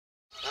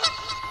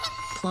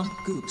Plump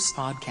Goops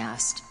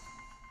Podcast.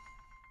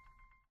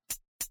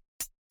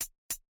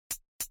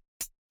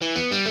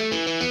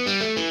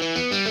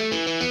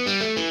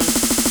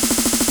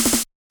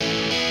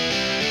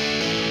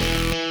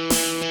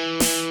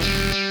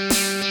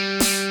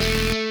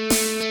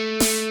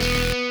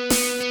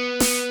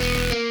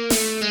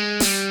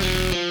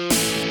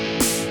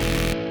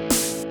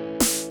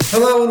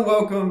 Hello and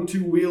welcome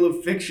to Wheel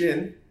of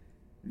Fiction,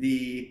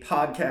 the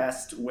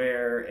podcast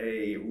where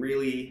a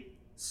really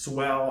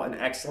swell and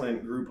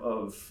excellent group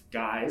of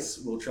guys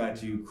will try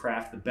to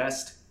craft the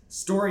best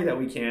story that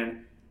we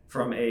can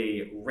from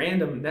a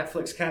random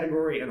Netflix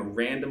category and a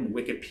random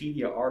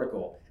Wikipedia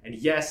article. And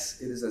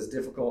yes, it is as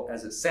difficult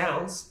as it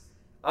sounds.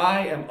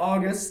 I am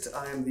August.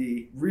 I am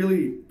the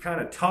really kind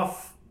of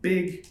tough,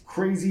 big,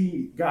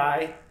 crazy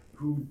guy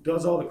who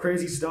does all the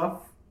crazy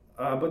stuff.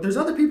 But there's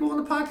other people on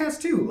the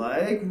podcast too,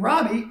 like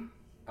Robbie.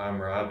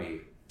 I'm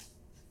Robbie.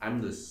 I'm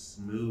the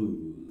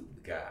smooth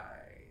guy.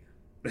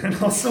 And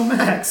also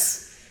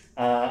Max.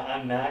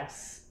 I'm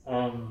Max.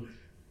 I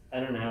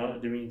don't know.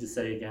 Do we need to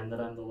say again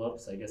that I'm the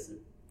looks? I guess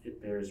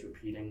it bears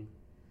repeating.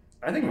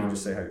 I think you can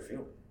just say how you're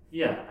feeling.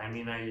 Yeah, I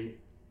mean,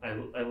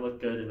 I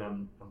look good and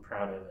I'm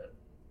proud of it.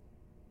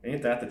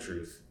 Ain't that the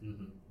truth?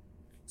 Mm-hmm.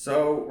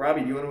 So,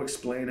 Robbie, do you want to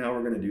explain how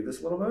we're going to do this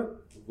a little bit?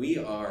 We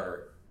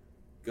are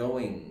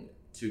going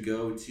to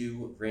go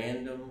to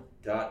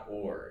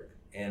random.org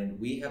and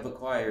we have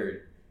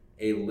acquired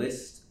a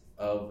list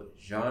of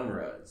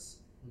genres.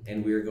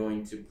 And we are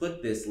going to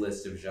put this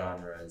list of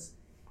genres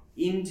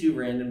into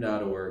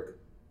random.org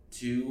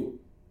to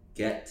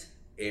get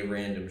a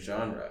random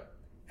genre.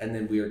 And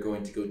then we are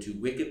going to go to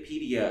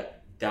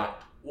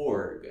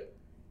wikipedia.org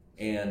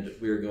and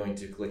we're going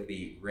to click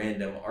the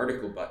random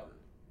article button.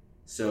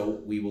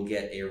 So we will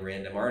get a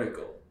random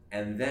article.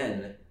 And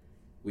then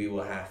we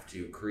will have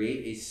to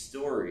create a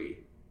story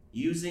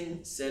using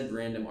said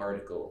random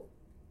article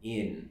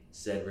in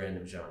said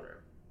random genre.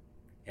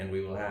 And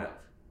we will have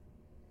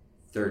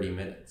 30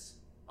 minutes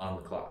on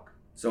the clock.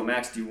 So,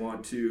 Max, do you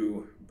want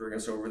to bring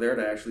us over there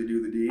to actually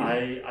do the deed?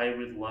 I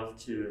would love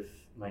to if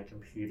my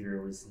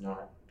computer was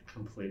not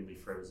completely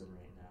frozen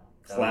right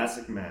now.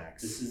 Classic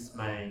Max. This is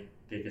my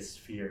biggest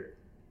fear.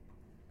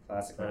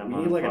 Classic But Max. I'm We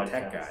on need like podcast. a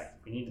tech guy.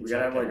 We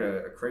gotta have like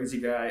a crazy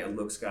guy, a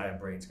looks guy, a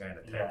brains guy, and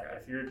a tech guy.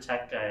 If you're a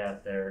tech guy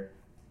out there,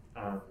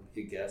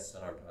 You guest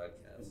on our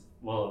podcast.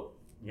 well,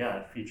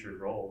 yeah, featured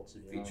role to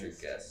be Featured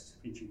honest. guest.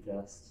 Featured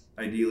guest.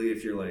 Ideally,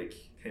 if you're like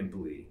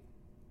pimply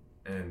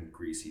and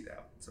greasied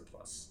out, it's a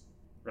plus.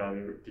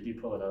 Robbie, did you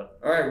pull it up?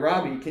 All right,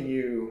 Robbie, can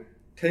you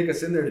take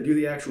us in there to do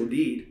the actual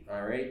deed?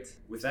 All right.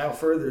 Without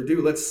further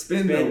ado, let's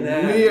spin Spin the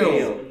that wheel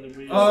wheel. In the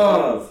wheel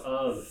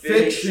of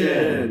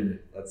fiction.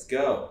 Let's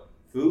go.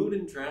 Food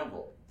and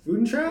travel. Food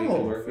and We can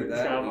travel. work with Food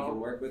that. travel. We can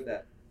work with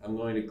that. I'm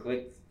going to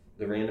click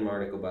the random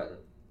article button.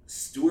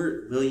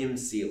 Stuart William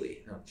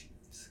Seeley. Oh,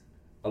 jeez.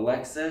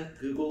 Alexa,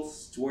 Google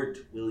Stuart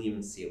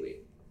William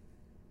Seeley.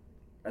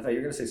 I thought you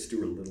were going to say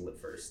Stuart Little at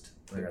first.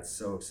 I got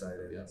so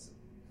excited. Yes.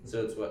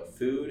 So it's what?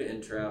 Food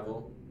and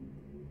travel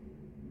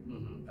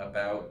Mm-hmm.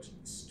 about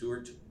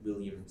Stuart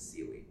William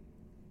Seeley.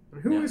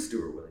 Who is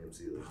Stuart William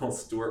Seeley? Well,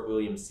 Stuart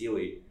William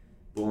Seeley,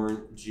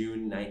 born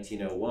June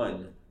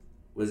 1901,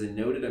 was a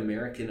noted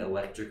American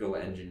electrical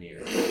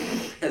engineer,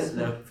 best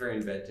known for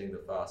inventing the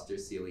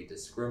Foster-Seeley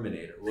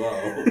discriminator.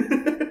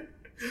 Whoa.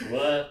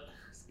 What?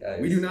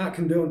 We do not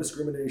condone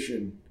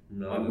discrimination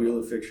on Wheel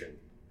of Fiction.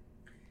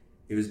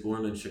 He was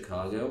born in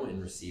Chicago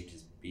and received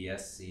his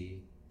BSc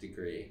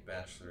degree,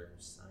 Bachelor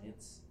of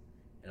Science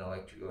in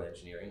Electrical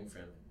Engineering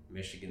from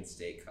Michigan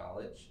State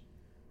College.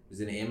 He was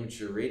an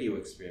amateur radio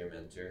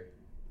experimenter.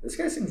 This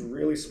guy seems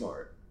really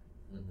smart.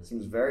 Mm-hmm.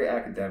 Seems very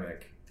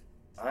academic.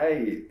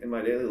 In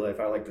my daily life,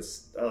 I like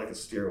to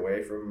steer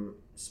away from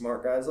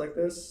smart guys like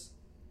this.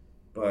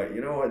 But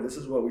you know what? This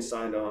is what we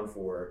signed on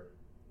for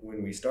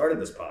when we started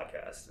this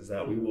podcast, is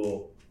that we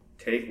will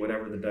take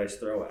whatever the dice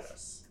throw at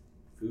us.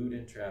 Food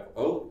and travel.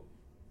 Oh!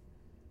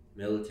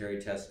 Military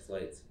test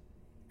flights.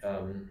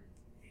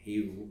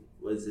 He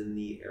was in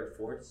the Air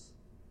Force,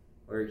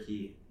 or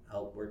he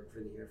helped work for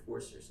the Air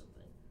Force or something.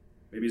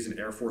 Maybe he's an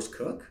Air Force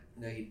cook?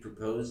 No, he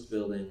proposed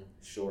building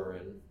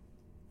Shorin,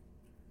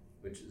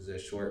 which is a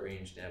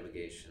short-range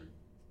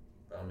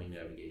bombing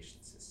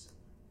navigation system.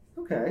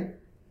 Okay.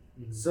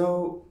 Mm-hmm.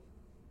 So,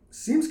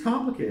 seems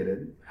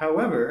complicated.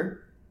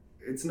 However,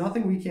 it's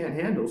nothing we can't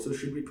handle, so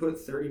should we put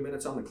 30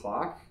 minutes on the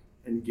clock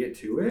and get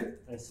to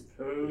it? I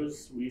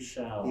suppose we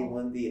shall. He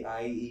won the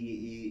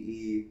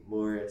IEEE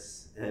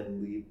Morris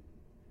and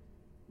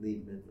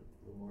Liebman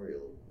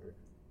Memorial Award.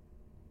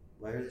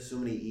 Why are there so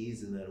many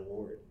E's in that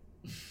award?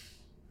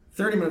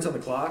 30 minutes on the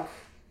clock.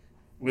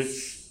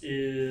 Which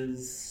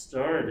is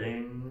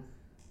starting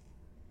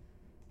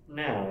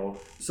now.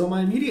 So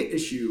my immediate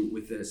issue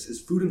with this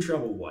is Food and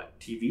Travel what?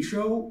 TV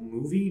show?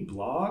 Movie?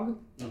 Blog?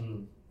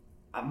 Mm-hmm.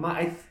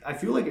 I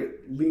feel like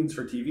it leans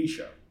for TV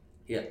show.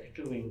 Yeah, It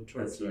could lean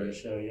towards that's TV right.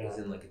 show, yeah. He's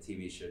in like a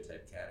TV show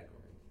type category.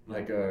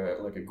 Like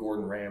a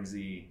Gordon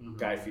Ramsay, Mhm.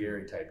 Guy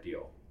Fieri type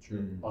deal.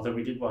 True. Although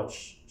we did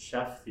watch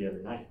Chef the other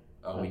night.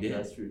 Oh, we did.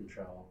 That's food and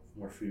travel.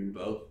 More food.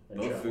 Both and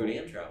food travel.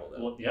 and travel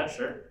though. Well, yeah,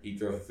 sure. He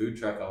drove a food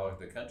truck all over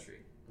the country.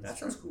 That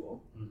sounds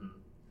cool. Mm-hmm.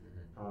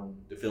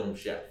 The film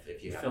Chef,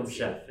 if you The haven't film seen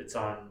Chef. It's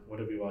on. What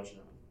are we watching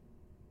on?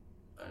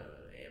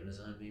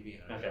 Amazon maybe.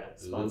 I don't Okay, know. Hulu?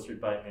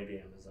 sponsored by maybe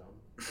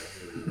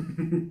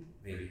Amazon.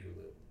 Maybe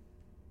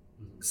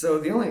Hulu. So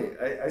the only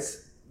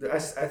I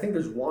think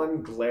there's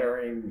one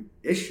glaring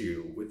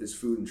issue with this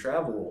food and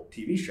travel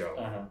TV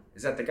show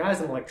is that the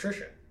guy's an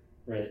electrician,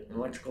 Right. an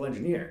electrical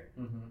engineer.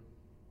 Mm-hmm.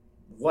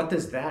 What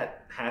does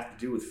that have to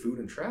do with food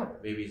and travel?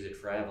 Maybe he's a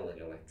traveling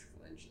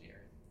electrical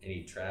engineer, and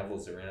he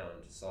travels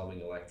around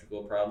solving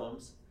electrical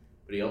problems.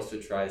 But he also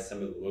tries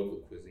some of the local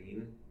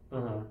cuisine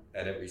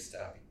at every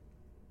stop.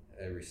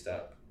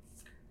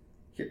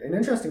 An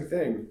interesting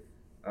thing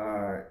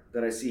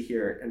that I see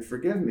here, and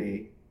forgive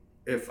me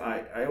if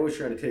I always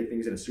try to take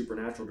things in a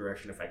supernatural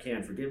direction if I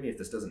can. Forgive me if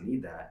this doesn't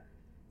need that.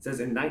 It says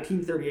in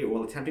 1938,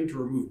 while attempting to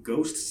remove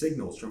ghost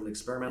signals from an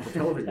experimental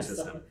television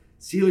system,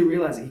 Seeley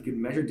realized that he could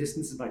measure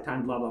distances by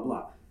time, blah, blah,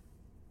 blah.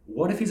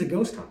 What if he's a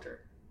ghost hunter?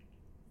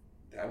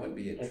 That would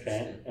be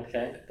interesting.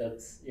 Okay.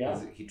 That's, yeah.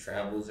 He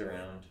travels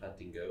around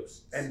hunting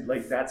ghosts. And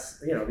like that's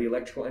the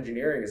electrical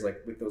engineering is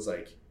like with those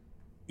like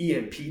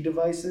EMP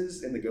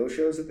devices in the ghost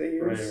shows that they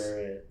use.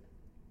 Right.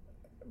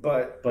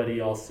 But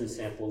he also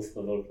samples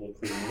the local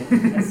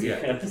cuisine. as he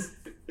Yeah. goes.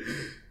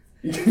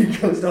 he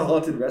goes to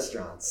haunted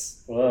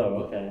restaurants.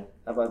 Whoa, okay.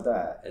 How about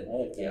that? And, I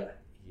like yeah,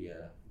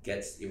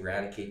 that. he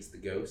eradicates the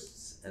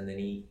ghosts, and then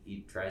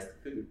he tries the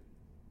food.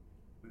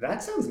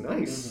 That sounds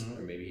nice. Mhm.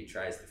 Or maybe he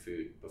tries the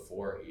food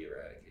before he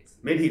eradicates the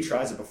food. Maybe he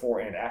tries it before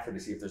and after to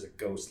see if there's a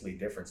ghostly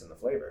difference in the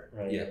flavor.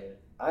 Right. Yeah. Right.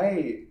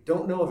 I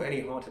don't know of any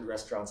haunted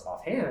restaurants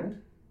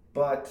offhand,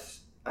 but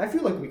I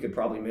feel like we could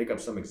probably make up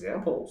some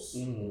examples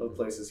of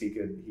places he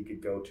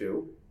could go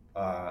to.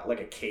 Like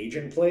a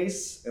Cajun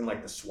place in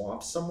like the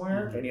swamps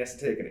somewhere, and he has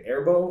to take an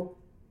airboat.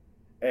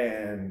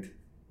 And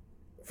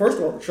first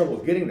of all, the trouble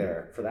with getting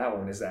there for that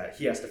one is that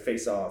he has to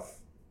face off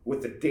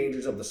with the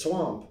dangers of the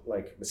swamp,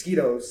 like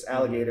mosquitoes,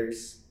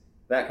 alligators,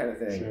 that kind of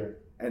thing. Sure.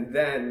 And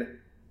then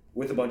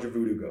with a bunch of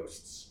voodoo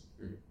ghosts.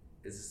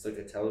 Is this like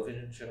a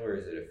television show or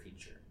is it a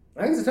feature?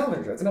 I think it's a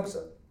television show. It's an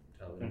episode.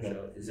 Television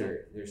show. Is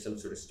there's some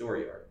sort of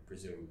story arc,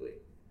 presumably,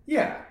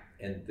 Yeah.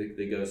 and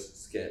the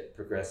ghosts get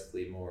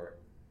progressively more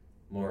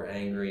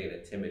angry and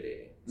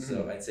intimidating.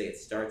 So I'd say it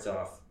starts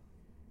off.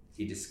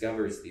 He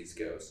discovers these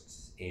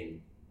ghosts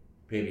in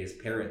maybe his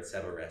parents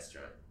have a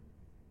restaurant.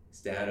 His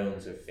dad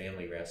owns a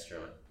family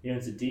restaurant.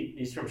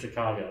 He's from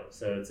Chicago,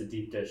 so it's a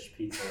deep dish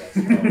pizza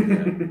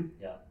restaurant.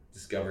 Yeah.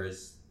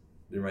 Discovers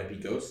there might be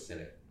ghosts in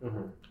it.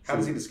 How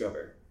does he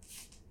discover?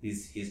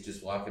 He's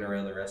just walking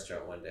around the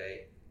restaurant one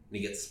day and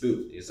he gets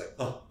spooked. He's like,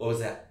 "Oh, what was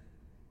that?"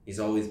 He's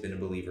always been a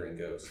believer in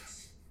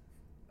ghosts,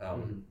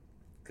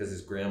 because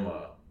his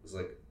grandma was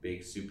like a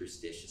big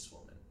superstitious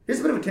woman. Here's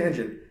a bit of a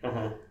tangent.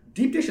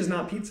 Deep dish is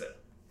not pizza.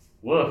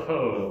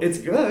 Whoa. It's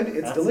good.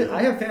 It's That's delicious. it.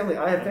 I have family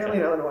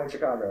in Illinois and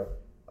Chicago,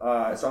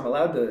 so I'm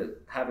allowed to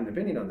have an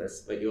opinion on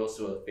this. But you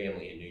also have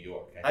family in New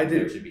York. I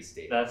do. That should be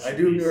stated. I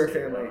do have New York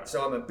family,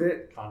 so I'm a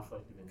bit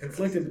conflict of interest.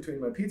 conflicted between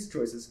my pizza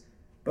choices.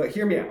 But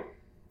hear me out.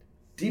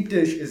 Deep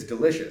dish is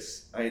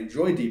delicious. I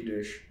enjoy deep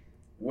dish.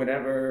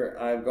 Whenever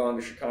I've gone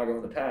to Chicago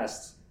in the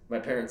past, my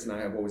parents and I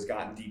have always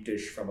gotten deep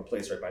dish from a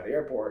place right by the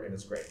airport, and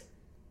it's great.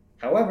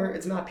 However,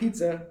 it's not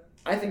pizza.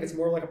 I think it's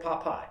more like a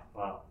pot pie.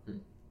 Wow.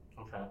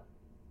 Okay.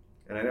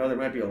 And I know there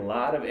might be a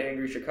lot of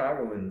angry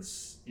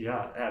Chicagoans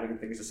Yeah. having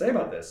things to say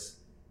about this,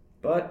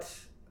 but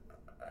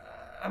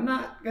I'm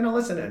not going to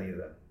listen to any of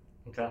them.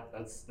 Okay.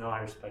 I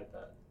respect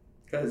that.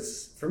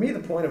 Because for me, the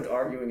point of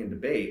arguing and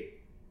debate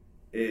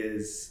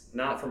is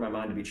not for my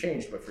mind to be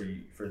changed, but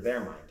for their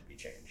mind to be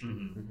changed.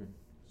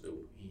 So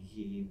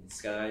he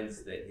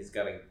decides that he's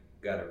got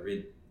to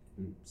rid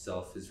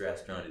himself, his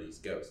restaurant, of these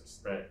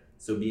ghosts. Right.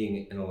 So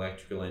being an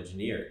electrical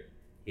engineer,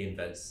 he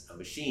invents a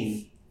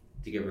machine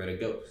to get rid of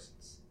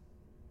ghosts.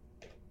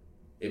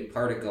 It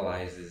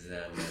particleizes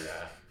them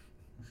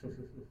and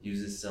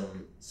uses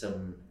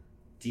some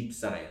deep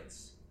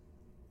science.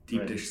 Deep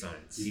Right. dish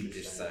science. Deep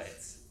dish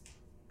science.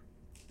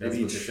 That's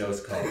Maybe what the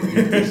show's called. Deep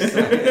dish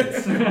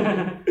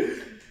science.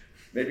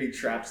 Maybe he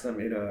traps them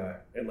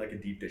in like a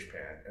deep dish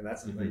pan, and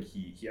that's like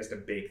he has to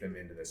bake them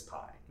into this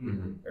pie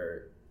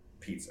or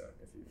pizza,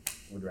 if you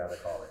would rather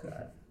call it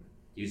that.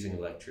 Using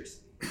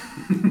electricity.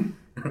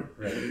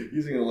 Right.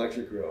 Using an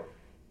electric grill.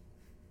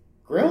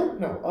 Grill?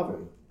 No,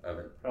 oven.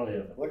 Probably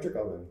have Electric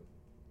oven.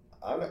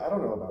 I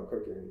don't know about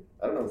cooking.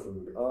 I don't know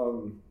food.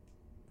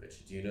 But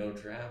you do know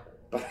travel.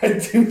 But I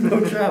do know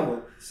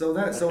travel. So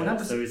what So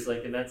happens? he's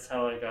like, and that's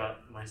how I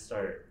got my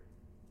start.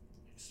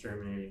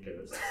 Exterminating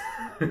ghosts.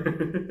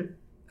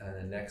 And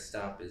the next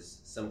stop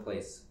is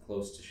someplace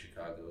close to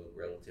Chicago,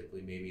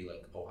 relatively, maybe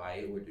like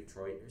Ohio or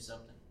Detroit or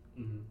something.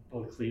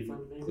 Oh,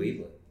 Cleveland, maybe?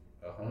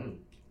 Cleveland.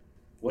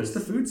 What's the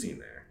food scene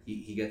there?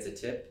 He gets a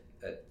tip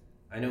that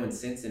I know in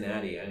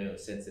Cincinnati.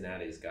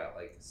 Cincinnati's got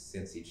like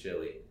Cincy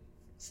chili.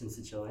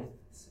 Cincy chili?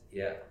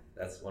 Yeah,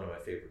 that's one of my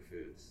favorite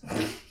foods.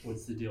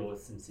 What's the deal with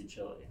Cincy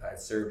chili?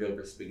 It's served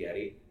over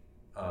spaghetti,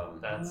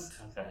 That's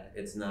okay.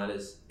 It's not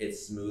as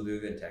it's smoother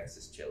than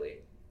Texas chili.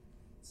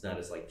 It's not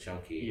as like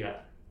chunky. Yeah.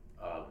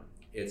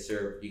 It's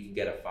served. You can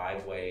get a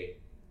 5-way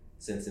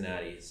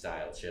Cincinnati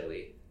style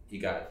chili.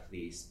 You got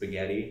the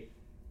spaghetti,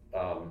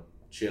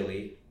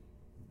 chili,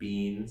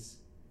 beans,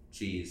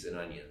 cheese, and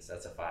onions.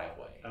 That's a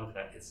 5-way.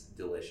 Okay. It's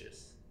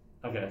delicious.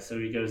 Okay, so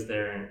he goes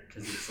there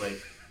because it's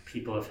like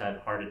people have had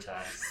heart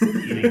attacks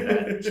eating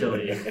that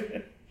chili,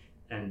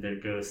 and their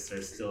ghosts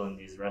are still in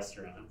these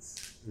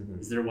restaurants.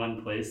 Is there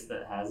one place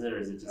that has it, or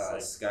is it just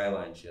like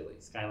Skyline chili?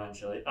 Skyline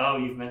Chili? Oh,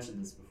 you've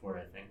mentioned this before,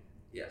 I think.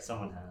 Yeah,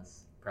 Someone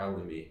has.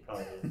 probably me.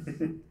 Probably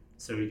has.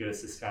 So he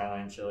goes to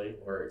Skyline Chili.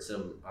 Or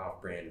some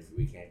off-brand if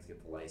we can't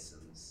get the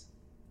license.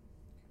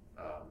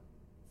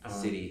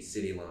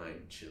 City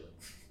Line chili.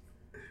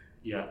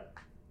 Yeah.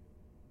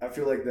 I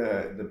feel like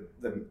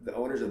the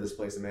owners of this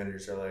place, the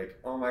managers, are like,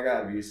 oh my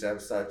god, we used to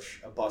have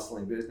such a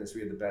bustling business. We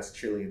had the best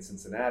chili in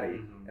Cincinnati,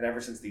 Mhm. and ever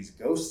since these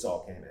ghosts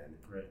all came in,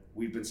 Right.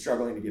 we've been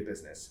struggling to get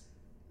business.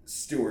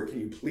 Stuart, can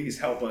you please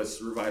help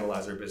us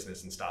revitalize our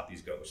business and stop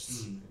these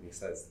ghosts? Mhm. And he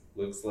says,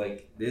 looks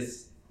like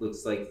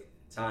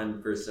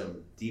time for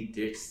some deep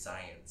dish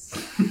science.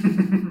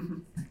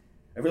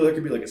 I feel like it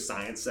could be like a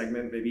science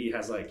segment. Maybe he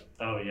has like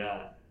Oh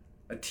yeah.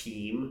 a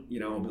team,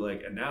 he'll be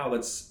like, and now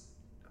let's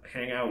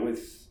hang out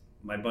with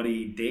my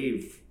buddy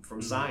Dave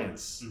from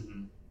science. Mm-hmm.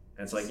 And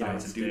it's like, it's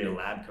Science a dude in a Dave.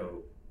 lab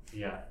coat.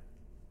 Yeah.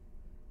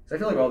 So I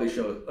feel like all these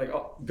shows, like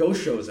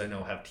ghost shows I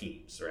know have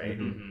teams, right?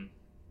 Mhm. Mm-hmm.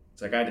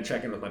 It's like I had to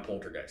check in with my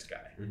poltergeist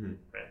guy. Mm-hmm.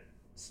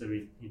 So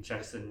he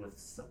checks in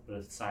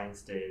with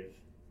Science Dave,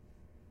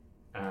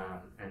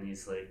 and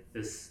he's like,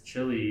 these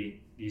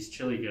chili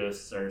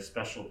ghosts are a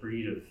special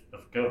breed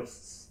of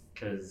ghosts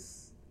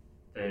because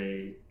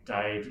they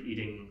died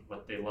eating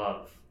what they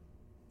love.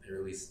 They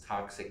release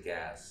toxic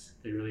gas.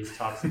 They release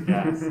toxic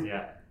gas,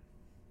 yeah.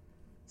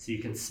 So you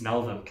can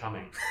smell them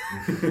coming.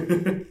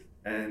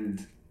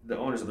 And the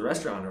owners of the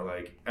restaurant are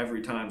like,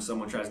 every time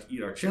someone tries to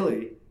eat our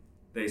chili,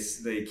 they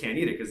can't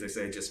eat it because they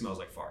say it just smells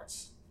like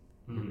farts.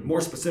 Mhm.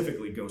 More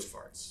specifically, ghost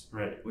farts,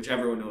 Right, which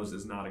everyone knows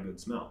is not a good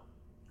smell.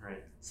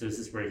 right. So this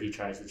is where he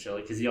tries the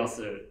chili because he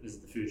also this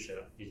is the food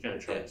show. He's gotta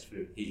try Yeah. his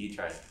food. He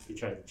tried. He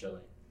tried the chili.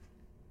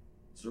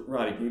 So,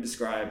 Roddy, can you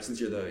describe, since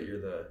you're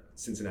the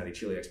Cincinnati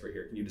chili expert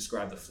here, can you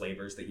describe the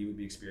flavors that you would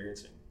be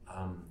experiencing?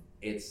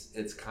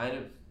 It's kind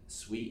of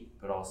sweet,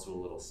 but also a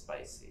little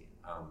spicy.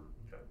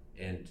 Okay.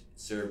 And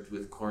served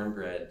with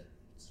cornbread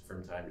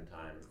from time to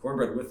time.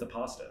 Cornbread with the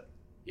pasta.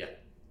 Yeah.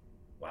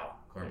 Wow.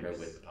 Cornbread Nice.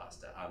 with the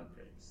pasta.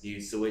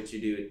 Nice. So what you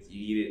do,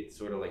 you eat it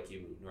sort of like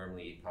you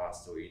normally eat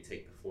pasta, where you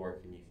take the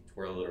fork and you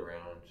twirl it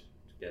around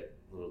to get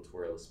a little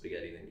twirl of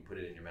spaghetti, then you put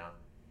it in your mouth.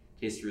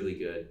 Tastes really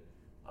good.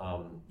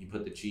 You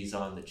put the cheese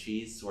on. The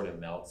cheese sort of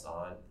melts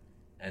on,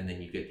 and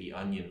then you get the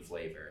onion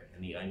flavor.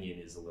 And the onion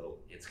is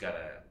it's got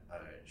a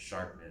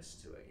sharpness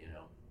to it,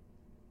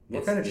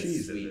 What kind of It's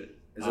cheese sweet. is it?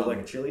 Is it like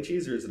a chili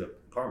cheese or is it a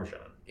Parmesan?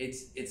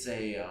 It's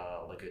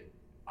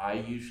I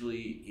usually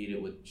eat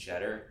it with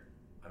cheddar.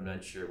 I'm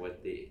not sure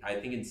I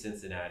think in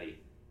Cincinnati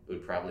it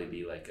would probably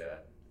be like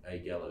a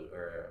yellow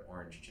or a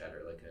orange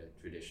cheddar, like a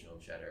traditional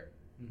cheddar.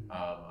 Mhm.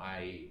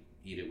 I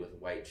eat it with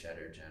white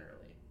cheddar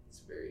generally. It's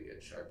very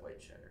good, sharp white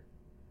cheddar.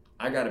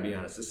 I gotta be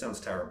honest, this sounds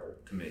terrible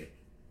to me.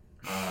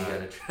 You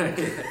gotta try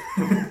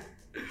it.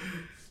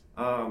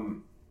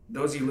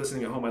 Those of you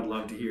listening at home, I'd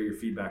love to hear your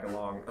feedback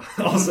along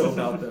also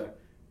about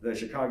the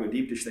Chicago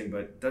deep dish thing,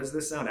 but does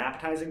this sound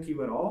appetizing to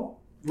you at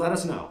all? Let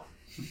us know.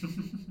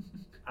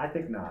 I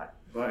think not,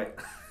 but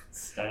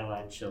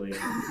Skyline Chili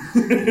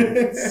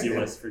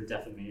sue us for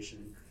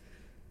defamation.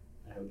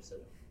 I hope so.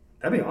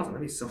 that'd be awesome.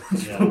 That'd be so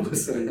much Yeah.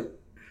 publicity.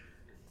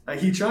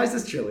 He tries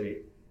this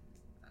chili.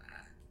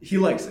 He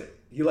likes it.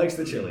 He likes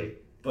the chili,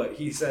 but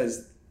he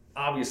says,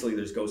 obviously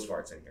there's ghost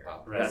farts in here.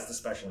 Oh, right. That's the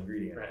special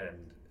ingredient, Right.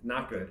 and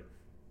not good.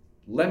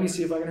 Let me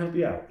see if I can help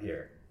you out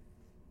here.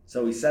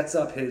 So he sets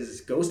up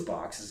his ghost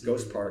box, his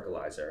ghost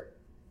particleizer,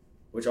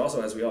 which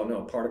also, as we all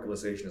know,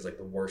 particleization is like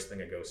the worst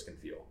thing a ghost can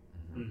feel.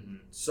 Mm-hmm.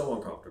 So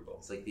uncomfortable.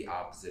 It's like the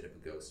opposite of a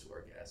ghost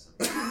orgasm.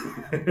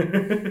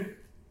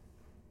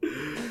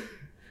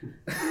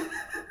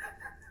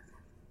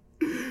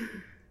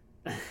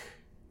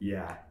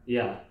 Yeah.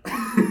 Yeah.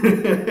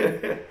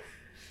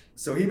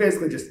 So he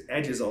basically just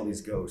edges all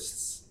these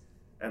ghosts,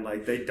 and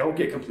like they don't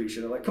get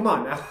completion. They're like, "Come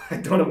on, now I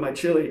don't have my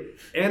chili,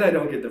 and I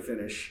don't get the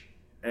finish,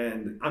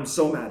 and I'm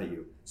so mad at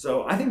you."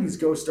 So I think these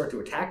ghosts start to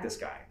attack this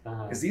guy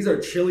because these are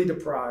chili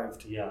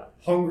deprived, Yeah.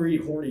 hungry,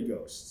 horny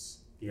ghosts.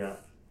 Yeah.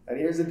 And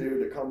here's a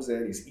dude that comes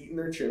in. He's eating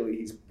their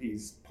chili.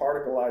 He's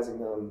particleizing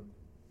them.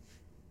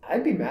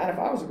 I'd be mad if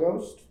I was a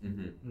ghost.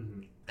 Mm-hmm.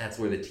 Mm-hmm. That's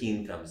where the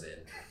team comes in.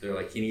 They're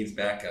like, he needs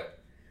backup.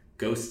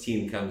 Ghost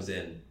team comes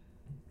in.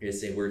 Here to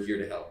say, we're here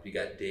to help. You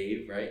got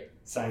Dave, right?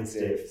 Science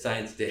Dave.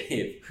 Science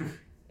Dave.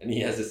 And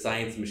he has a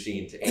science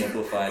machine to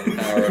amplify the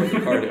power of the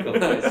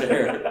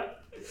particleizer.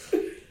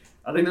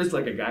 I think there's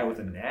like a guy with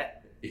a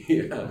net.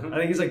 Yeah. I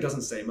think he's like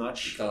doesn't say You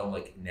much. call him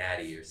like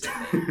Natty or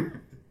something.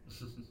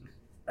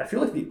 I feel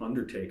like the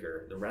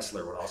Undertaker, the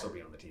wrestler, would also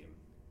be on the team.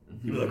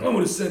 He'd be like, I'm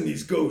gonna send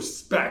these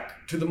ghosts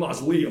back to the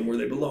mausoleum where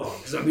they belong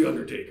because I'm the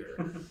Undertaker.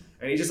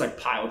 And he's just like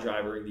pile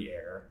driver in the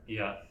air.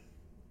 Yeah,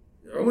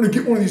 I'm gonna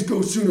get one of these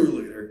ghosts sooner or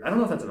later. I don't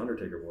know if that's an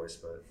Undertaker voice,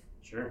 but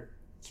sure.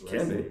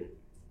 can be.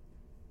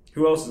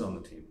 Who else is on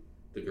the team?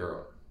 The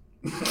girl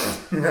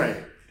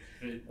Right.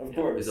 Of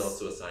course. is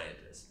also a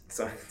scientist.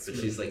 Science. But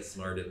she's like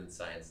smarter than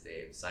Science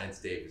Dave. Science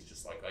Dave is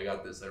just like, I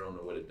got this, I don't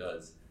know what it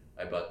does.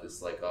 I bought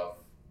this like off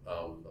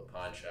a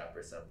pawn shop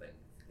or something.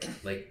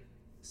 Like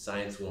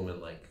Science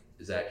Woman like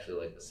is actually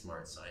like a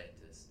smart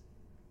scientist.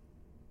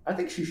 I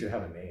think she should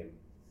have a name.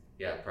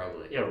 Yeah,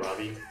 probably. Yeah,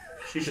 Robbie.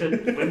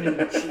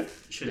 Women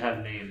should have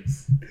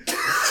names.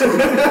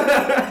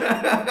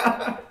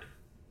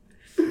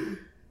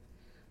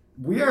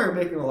 We are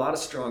making a lot of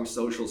strong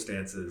social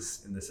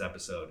stances in this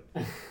episode.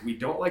 We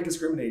don't like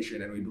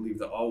discrimination, and we believe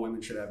that all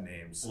women should have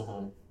names.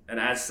 Uh-huh. And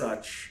as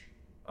such,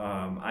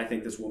 I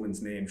think this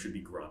woman's name should be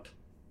Grunt,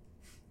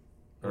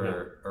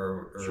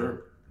 or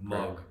Sure.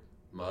 Mug,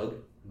 Mug?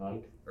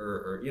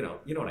 or you know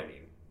what I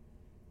mean.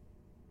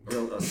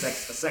 A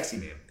sexy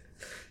name.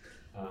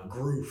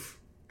 Groove.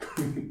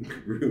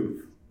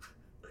 Groove.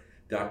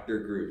 Dr.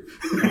 Groove.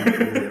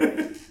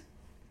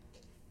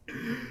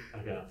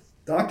 Okay.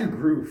 Dr.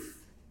 Groove.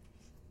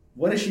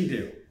 What does she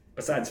do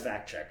besides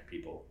fact check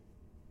people?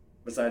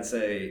 Besides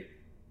say,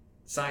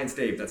 Science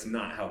Dave, that's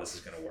not how this is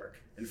going to work.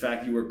 In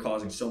fact, you are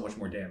causing so much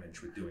more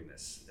damage with doing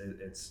this.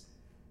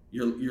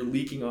 You're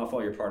leaking off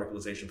all your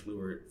particleization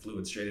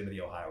fluid straight into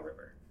the Ohio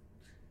River.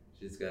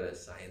 She's got a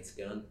science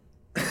gun.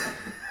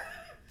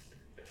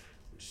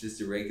 It's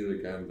just a regular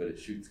gun, but it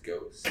shoots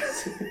ghosts.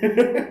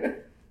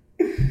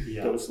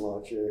 Yeah. Ghost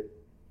launcher.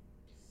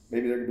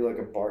 Maybe there could be like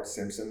a Bart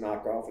Simpson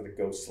knockoff with a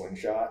ghost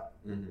slingshot.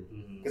 Mm-hmm.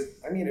 Mhm. Because,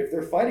 I mean, if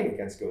they're fighting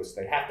against ghosts,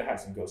 they have to have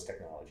some ghost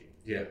technology.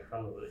 Yeah,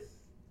 Probably.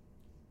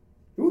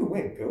 Who would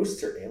win,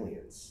 ghosts or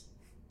aliens?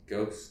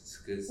 ghosts,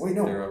 because Wait,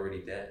 no. they're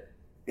already dead.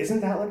 Isn't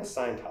that like a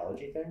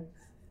Scientology thing?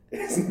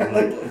 Isn't that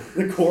like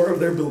the core of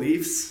their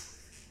beliefs?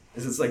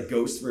 Is it's like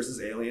ghosts versus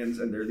aliens,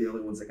 and they're the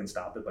only ones that can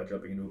stop it by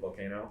jumping into a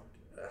volcano?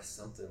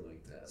 Something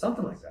like that.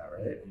 Something like that,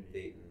 right?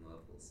 Dayton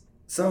levels.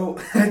 So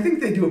I think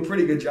they do a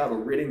pretty good job of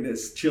ridding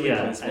this chili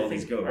Yeah, place of I all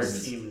these think our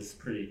ghosts. team is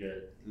pretty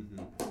good.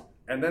 Mm-hmm.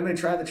 And then they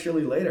try the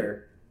chili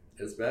later.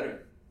 It's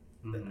better.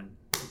 Mhm.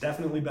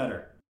 Definitely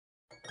better.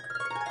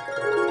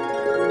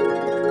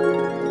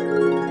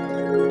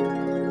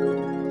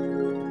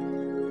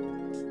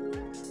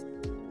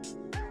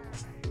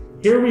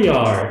 Here we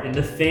are in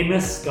the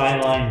famous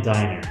Skyline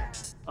Diner.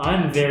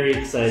 I'm very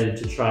excited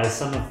to try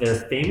some of their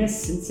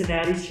famous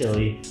Cincinnati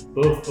chili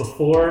both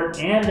before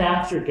and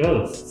after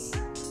Ghosts.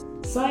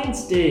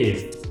 Science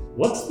Dave,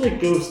 what's the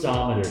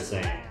ghostometer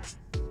saying?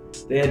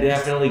 There are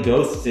definitely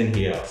ghosts in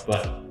here,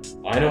 but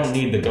I don't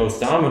need the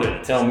ghostometer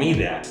to tell me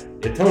that.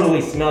 It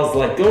totally smells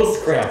like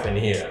ghost crap in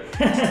here.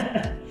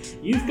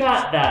 You've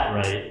got that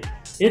right.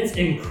 It's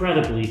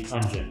incredibly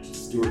pungent.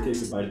 Stuart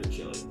takes a bite of the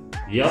chili.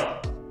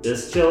 Yup,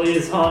 this chili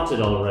is haunted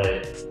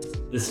alright.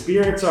 The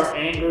spirits are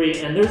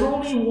angry, and there's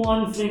only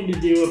one thing to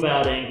do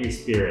about angry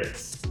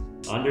spirits.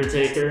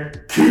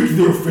 Undertaker, Kick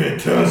their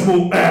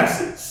phantasmal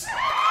asses!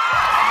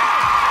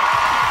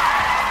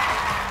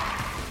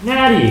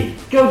 Natty,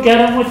 go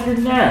get him with your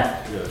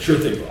net. Yeah, sure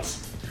thing,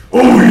 boss.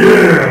 Oh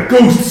yeah!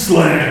 Ghost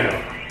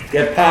slam!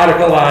 Get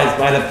particleized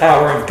by the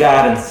power of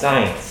God and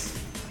science.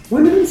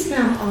 Women in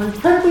STEM are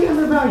incredibly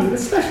undervalued,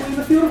 especially in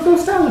the field of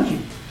ghostology.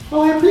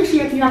 While I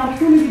appreciate the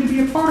opportunity to be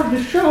a part of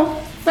this show,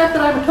 the fact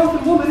that I'm a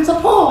token woman is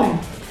appalling.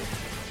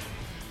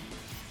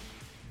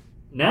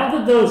 Now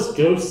that those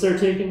ghosts are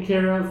taken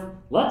care of,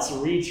 let's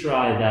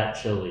retry that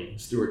chili.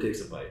 Stuart takes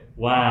a bite.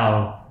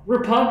 Wow,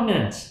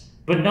 repugnant,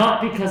 but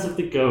not because of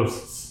the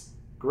ghosts.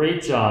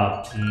 Great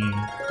job, team.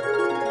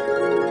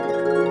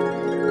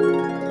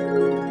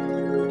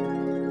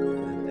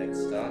 And then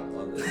next stop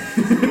on the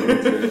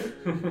road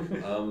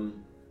trip.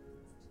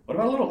 What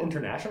about a little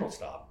international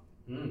stop?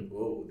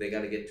 Whoa, they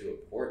got to get to a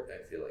port, I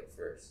feel like,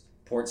 first.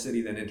 Port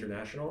city, then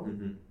international?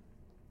 Mm-hmm.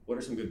 What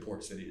are some good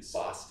port cities?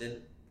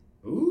 Boston.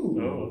 Ooh.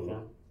 Oh, okay.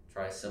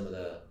 Try some of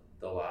the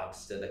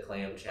lobster, the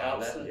clam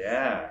chowder. Lobster.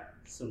 Yeah.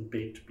 Some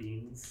baked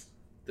beans.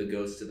 The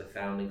ghost of the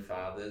founding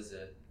fathers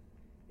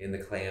in the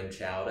clam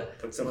chowder.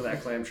 Put some of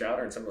that clam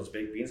chowder and some of those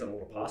baked beans on a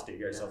little pasta. You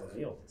get yourself a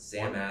meal.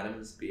 Sam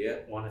Adams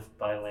beer. One if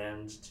by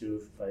land,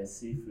 two if by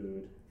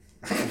seafood.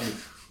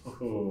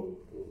 Ooh.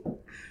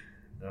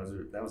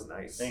 That was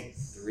nice.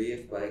 Thanks. 3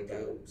 if by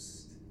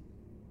ghost.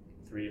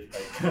 3 if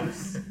by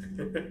ghost.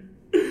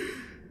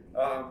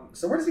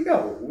 So where does he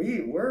go?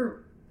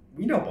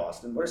 We know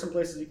Boston. What are some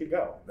places you could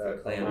go? The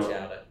clam Oh.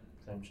 chowder.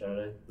 Clam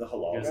chowder. The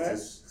halal Goes to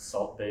guys.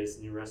 Salt Bay's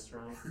new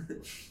restaurant.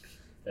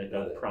 That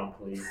got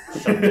promptly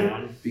shut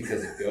down.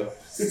 Because of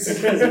ghosts.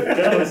 Because of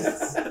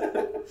ghosts.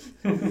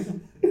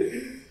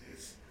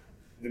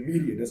 The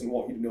media doesn't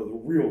want you to know the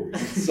real reason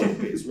Salt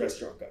Bay's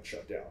restaurant got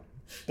shut down,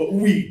 but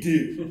we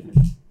do.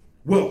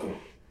 Welcome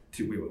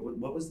to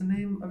what was the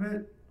name of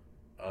it?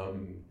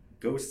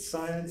 Ghost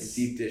Science.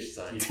 Deep dish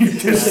science. Deep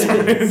dish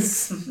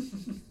science.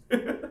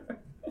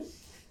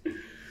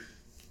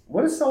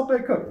 What does Salt Bay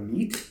cook?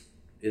 Meat?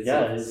 It's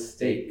yeah, a his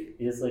steak.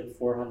 He has like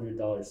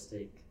 $400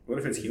 steak. What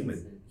if it's That's human?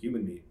 insane.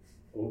 Human meat.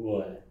 Oh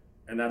boy.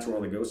 And that's where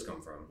all the ghosts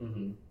come from.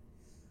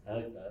 Mm-hmm. I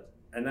like that.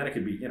 And then it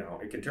could be,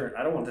 it could turn,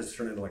 I don't want this to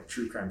turn into like a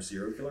true crime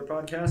serial killer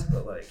podcast,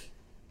 but like,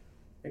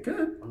 it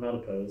could. I'm not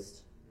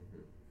opposed.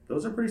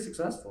 Those are pretty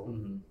successful.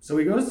 Mm-hmm. So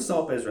he goes to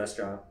Salt Bay's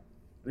restaurant,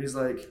 and he's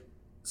like,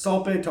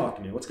 Salt Bay, talk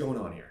to me. What's going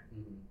on here?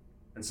 Mm-hmm.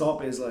 And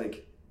Salt Bay's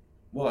like,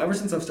 well, ever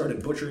since I've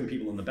started butchering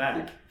people in the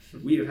back,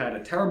 we have had a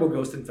terrible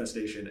ghost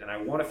infestation, and I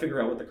want to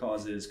figure out what the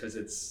cause is because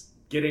it's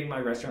getting my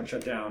restaurant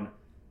shut down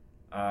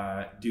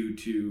due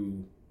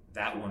to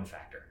that one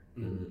factor.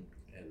 Mm-hmm.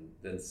 And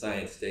then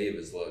Science Dave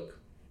is like,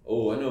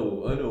 oh, I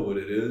know what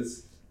it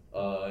is.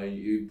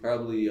 You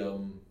probably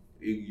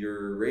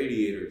your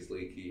radiator's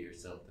leaky or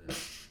something.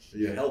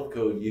 Your health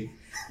code, you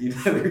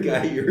never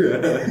got your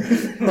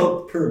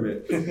health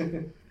permit.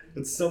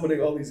 It's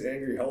summoning all these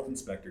angry health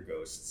inspector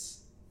ghosts.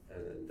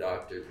 And then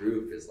Dr.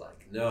 Groove is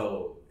like,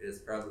 no, it's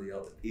probably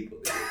all the people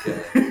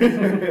that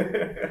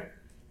you killed.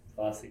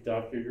 Classic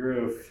Dr.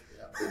 Groove.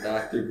 Yeah, the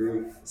Dr.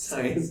 Groove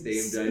Science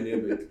Dave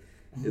dynamic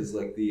is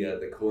like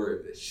the core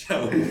of this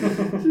show.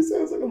 She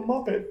sounds like a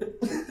Muppet.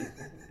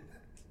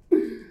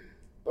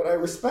 But I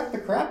respect the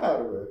crap out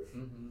of her.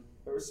 Mm-hmm.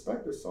 I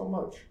respect her so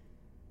much.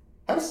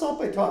 How does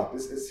Salt Bay talk?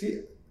 Is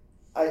he?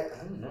 I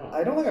don't know.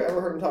 I don't think I've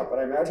ever heard him talk, but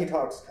I imagine he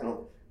talks kind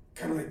of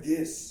like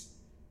this.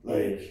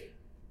 Like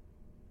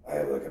I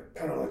have like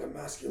a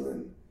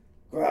masculine,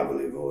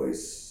 gravelly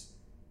voice.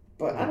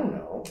 But I don't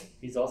know.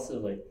 He's also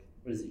like,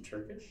 what is he,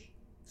 Turkish?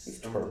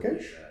 He's Something like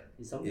Turkish? that.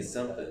 He's something. He's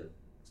something.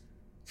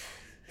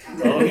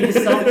 Oh,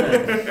 he's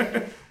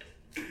something.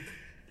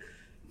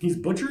 He's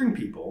butchering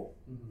people,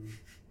 Mm-hmm.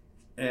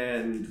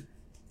 and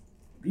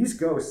these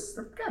ghosts,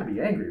 they've got to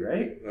be angry,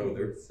 right? Oh,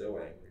 they're so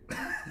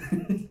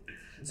angry.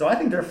 So I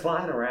think they're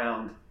flying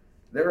around,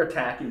 they're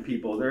attacking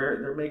people,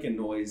 they're making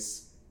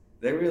noise.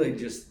 They really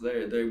just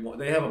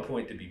they have a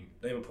point to make.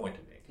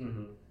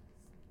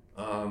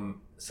 Mm-hmm.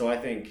 So I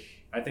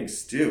think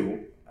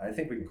Stu. I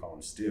think we can call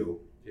him Stu.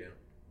 Yeah.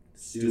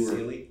 Stu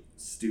Seeley?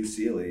 Stu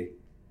Seeley.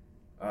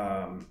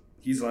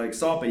 He's like,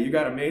 Salt Bay, you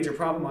got a major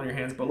problem on your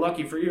hands, but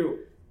lucky for you,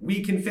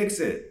 we can fix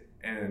it.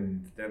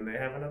 And then they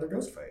have another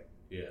ghost fight.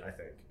 Yeah. I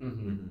think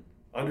Mm-hmm.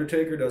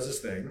 Undertaker does his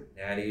thing.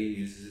 Natty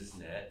uses his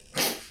net.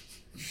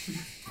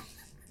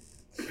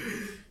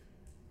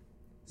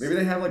 Maybe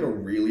they have like a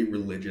really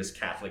religious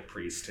Catholic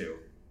priest too.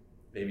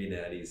 Maybe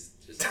Natty's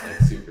just like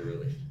super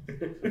religious.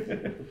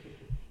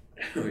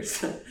 Or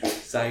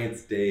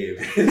Science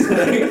Dave is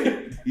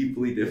like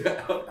deeply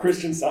devout.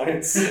 Christian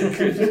Science.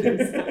 Christian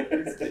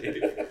Science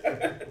Dave.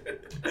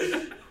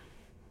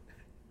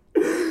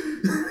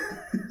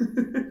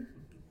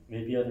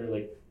 Maybe other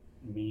like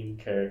meme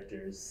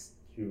characters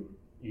who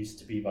used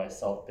to be by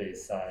Salt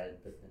Bay's side,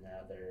 but then now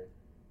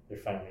they're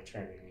finally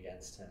turning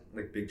against him.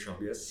 Like Big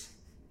Chungus.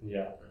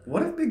 Yeah.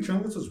 What if Big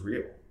Chungus was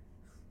real?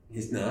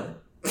 He's not.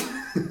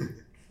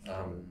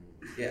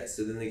 Yeah,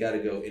 so then they got to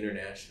go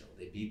international.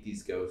 They beat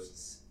these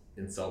ghosts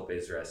in Salt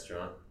Bay's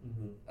restaurant.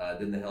 Mm-hmm.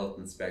 Then the health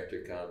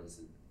inspector comes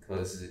and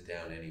closes it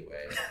down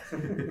anyway.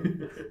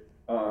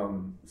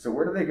 So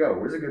where do they go?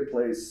 Where's a good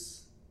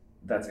place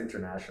that's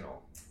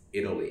international?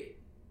 Italy.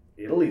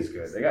 Italy's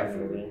good. They got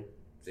food. Really?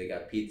 They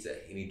got pizza,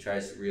 and he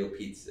tries real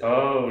pizza.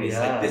 Oh, and he's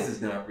yeah. like, this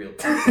is not real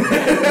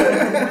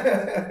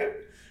pizza.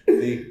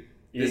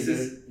 This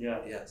is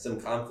yeah. some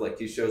conflict.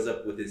 He shows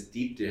up with his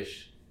deep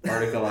dish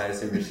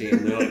particleizer machine.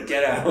 And they're like,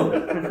 get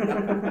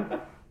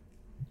out.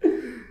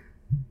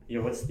 Yeah,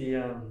 what's the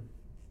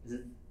is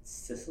it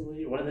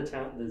Sicily? One of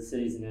the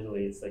cities in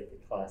Italy, it's like the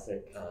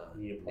classic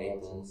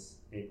Neapolitan.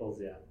 Naples,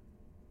 yeah.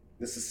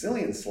 The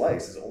Sicilian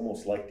slice is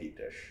almost like deep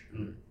dish.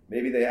 Mm.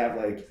 Maybe they have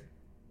like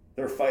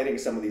they're fighting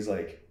some of these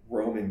like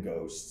Roman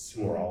ghosts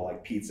who are all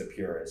like pizza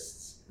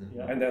purists.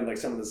 Yeah. And then like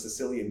some of the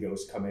Sicilian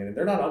ghosts come in and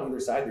they're not on either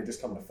side, they're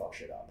just coming to fuck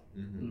shit up.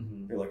 Mm-hmm.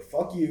 Mm-hmm. They're like,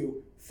 fuck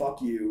you,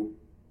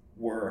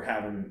 we're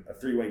having a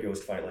three-way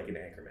ghost fight like in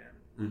Anchorman.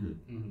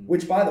 Mm-hmm. Mm-hmm.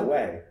 Which, by the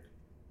way,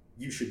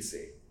 you should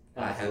see.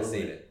 I have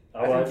seen it.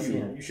 Oh, I've I seen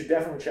think it. you should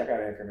definitely check out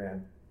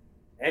Anchorman.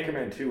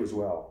 Anchorman 2 as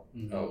well.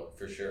 Mhm. Oh,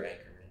 for sure,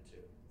 Anchorman too.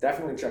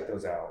 Definitely check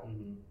those out.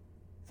 Mhm.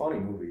 Funny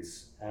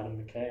movies. Adam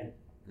McKay.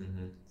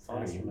 Mm-hmm. Funny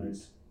Mastermind.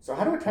 movies. So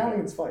how do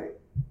Italians fight?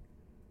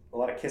 A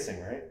lot of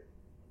kissing, right?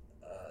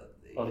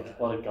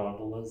 A lot of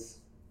gondolas.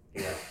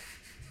 Yeah.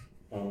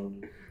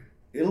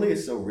 Italy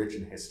is so rich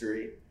in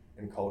history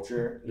and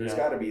culture. There's Yeah.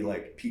 got to be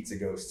like pizza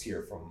ghosts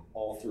here from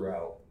all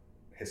throughout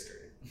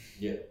history.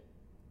 Yeah.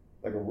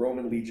 Like a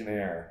Roman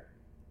legionnaire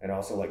and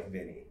also like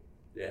Vinny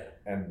Yeah.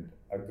 and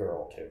a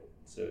girl too.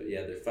 So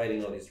yeah, they're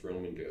fighting all these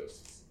Roman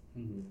ghosts,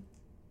 Mm-hmm.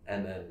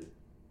 and then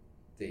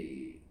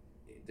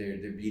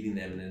they're beating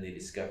them, and then they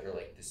discover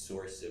like the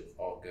source of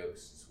all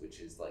ghosts, which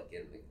is like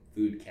in the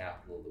food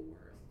capital of the world,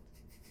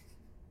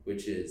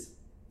 which is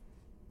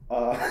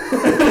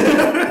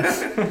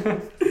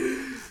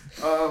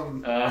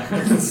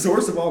the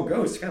source of all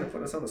ghosts. Kind of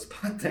put us on the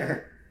spot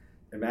there.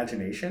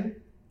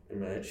 Imagination,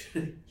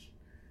 imagine.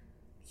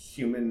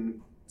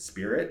 human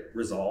spirit,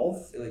 resolve.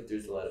 I feel like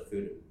there's a lot of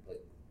food in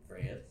like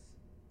France.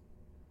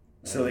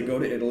 So they go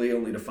to Italy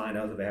only to find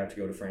out that they have to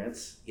go to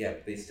France? Yeah,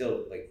 but they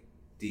still like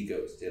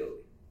de-ghost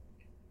Italy.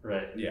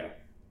 Right. Yeah.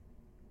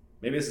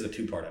 Maybe this is a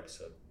 2-part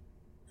episode.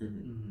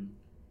 Mm-hmm.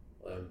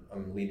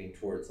 I'm leaning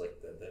towards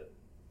like the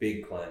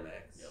big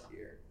climax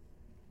here,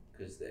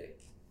 because they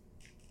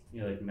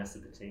Like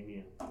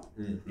Mesopotamia.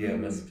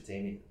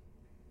 Mesopotamia.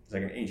 It's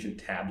like an ancient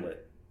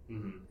tablet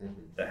Mm-hmm.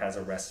 that has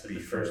a recipe The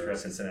for first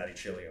recipe. Cincinnati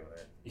chili on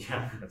it.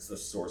 Yeah. That's the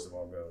source of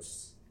all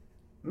ghosts.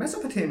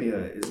 Mesopotamia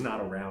is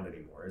not around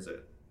anymore, is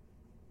it?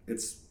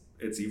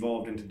 It's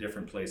evolved into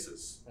different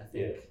places, I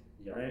think.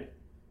 Yeah. right?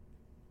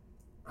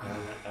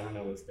 I don't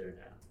know what's there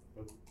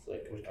now. It's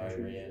like What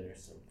country? Iran or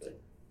something.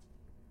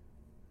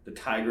 The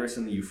Tigris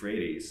and the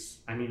Euphrates.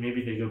 I mean,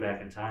 maybe they go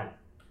back in time.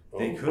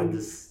 They could.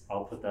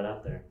 I'll put that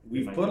out there.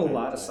 We've Might put a go back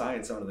lot in of time.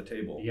 science onto the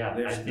table. Yeah,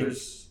 I think-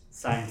 there's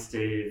Science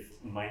Dave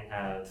might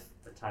have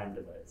a time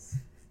device.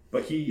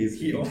 but he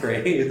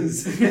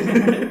prays.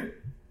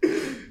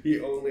 he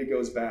only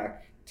goes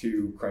back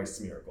to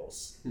Christ's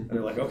miracles. And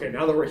they're like, okay,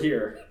 now that we're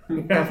here,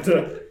 we have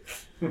to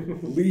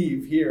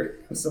leave here,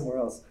 go somewhere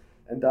else.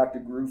 And Dr.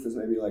 Groof is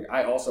maybe like,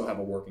 I also have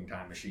a working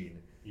time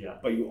machine, Yeah.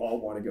 but you all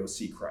want to go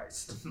see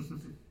Christ.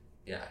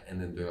 Yeah, and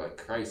then they're like,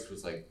 Christ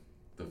was like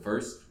the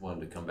first one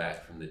to come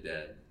back from the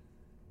dead.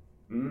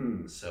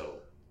 So,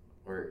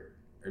 or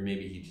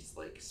maybe he just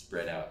like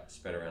spread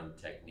around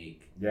the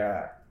technique.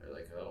 Yeah. They're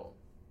like, oh,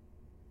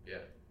 yeah.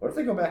 What if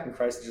they go back and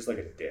Christ is just like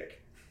a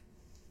dick?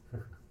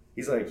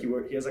 He's like he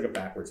has like a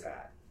backwards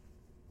hat.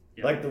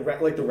 Yeah. Like the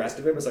rest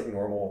of him is like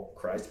normal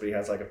Christ, but he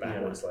has like a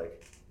backwards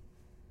like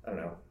I don't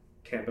know,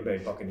 Tampa Bay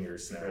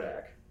Buccaneers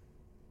snapback.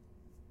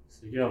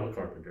 So you have a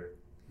carpenter.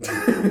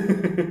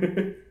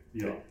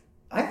 Yeah.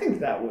 I think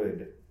that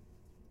would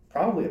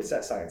probably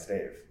upset Science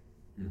Dave.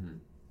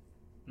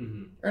 Mm-hmm.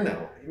 Mm-hmm. Or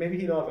no, maybe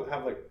he'd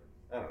have like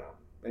I don't know.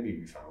 Maybe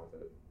he'd be fine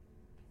with it.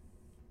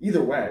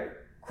 Either way,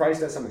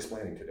 Christ has some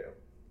explaining to do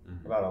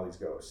about all these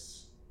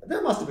ghosts.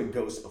 There must have been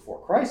ghosts before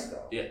Christ,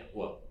 though. Yeah,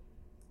 well,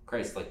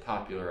 Christ like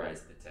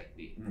popularized the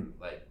technique.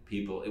 Like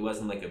people, it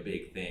wasn't like a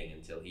big thing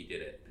until he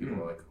did it. People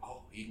were like,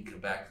 "Oh, you can come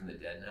back from the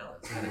dead now."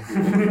 That's kind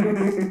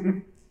of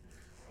cool.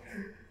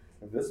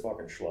 If this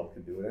fucking schlub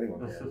could do it,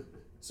 anyone can.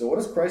 So, what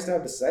does Christ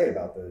have to say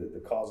about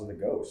the cause of the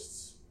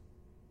ghosts?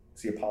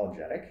 Is he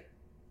apologetic?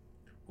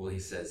 Well, he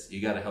says,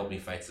 "You got to help me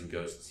fight some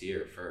ghosts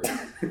here first."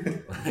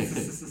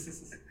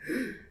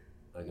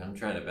 Like I'm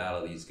trying to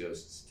battle these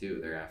ghosts too.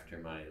 They're after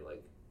my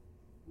like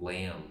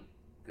lamb,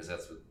 because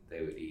that's what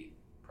they would eat.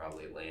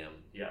 Probably lamb.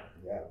 Yeah.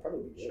 Yeah,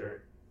 probably be good.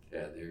 Sure.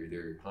 Yeah,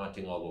 they're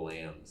haunting all the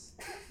lambs,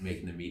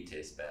 making the meat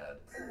taste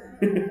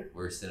bad.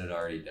 Worse than it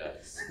already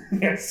does.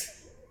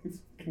 Yes. It's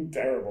fucking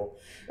terrible.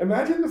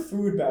 Imagine the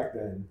food back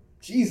then.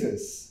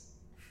 Jesus.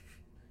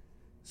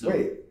 So,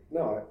 Wait,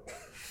 no.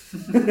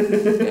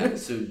 Yeah,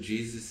 so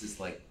Jesus is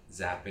like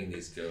zapping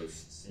these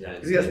ghosts. Yeah.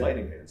 Because he has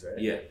lightning hands, right?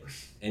 Yeah,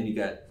 and you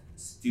got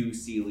Stu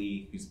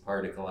Seeley who's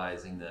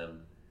particleizing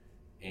them,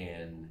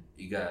 and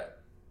you got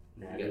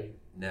Natty.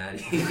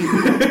 Natty.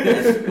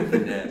 The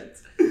net.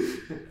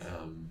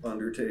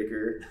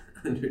 Undertaker.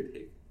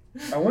 Undertaker.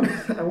 I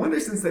wonder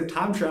since they've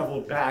time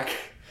traveled back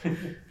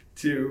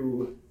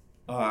to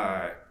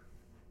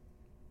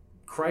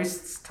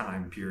Christ's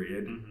time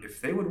period,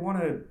 if they would want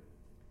to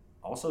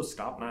also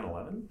stop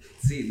 9/11.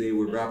 See, they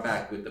were brought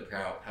back with the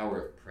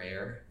power of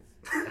prayer.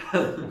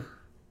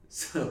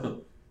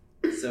 So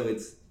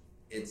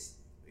it's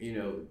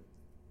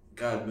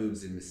God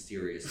moves in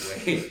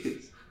mysterious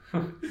ways.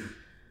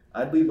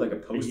 I'd leave like a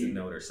post-it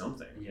note or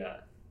something. Yeah.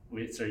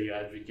 Wait, so are you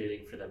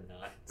advocating for them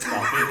not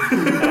stopping?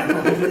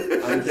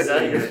 I'm Is that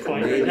saying your that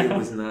point maybe right it now?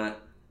 was not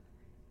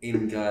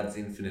in God's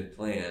infinite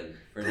plan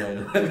for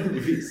 9/11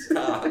 to be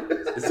stopped.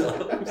 Is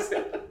all I'm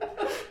saying.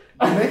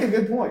 You make a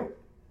good point.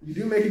 You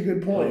do make a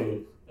good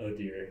point. Oh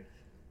dear.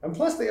 And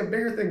plus, they have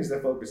bigger things to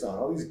focus on.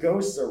 All these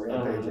ghosts are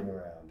rampaging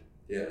around.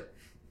 Yeah.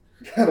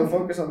 Gotta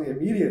focus on the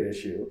immediate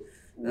issue,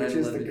 which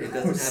is the 9/11, ghosts. it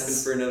doesn't happen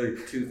for another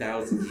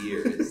 2,000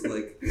 years.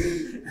 Like,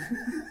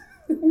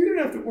 We don't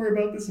have to worry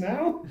about this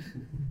now.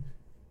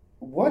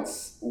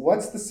 What's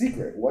the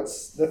secret?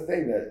 What's the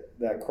thing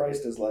that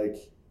Christ is like,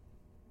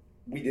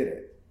 we did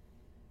it?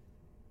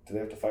 Do they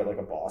have to fight like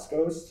a boss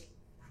ghost?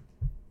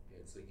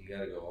 it's like you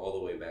gotta go all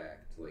the way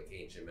back to like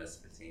ancient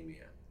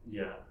Mesopotamia,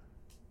 Yeah.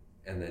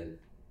 and then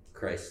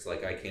Christ's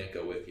like, I can't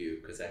go with you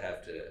because I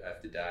have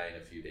to die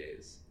in a few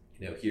days.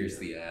 Here's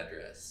the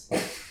address,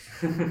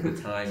 the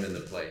time and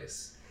the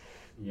place.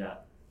 Yeah.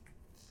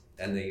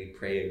 And they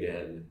pray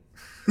again,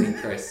 and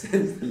Christ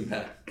sends them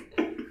back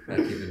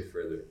even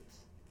further.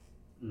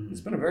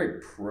 It's been a very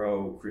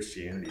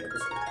pro-Christianity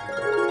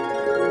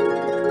episode.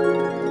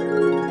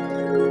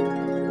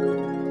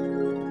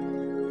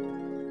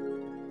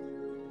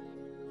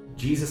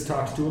 Jesus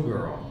talks to a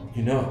girl.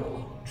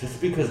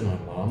 Just because my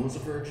mom was a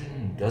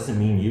virgin doesn't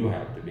mean you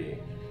have to be.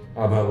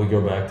 How about we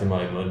go back to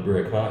my mud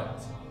brick hut?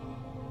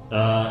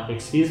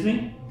 Excuse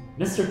me?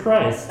 Mr.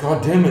 Christ.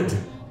 God damn it!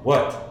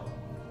 What?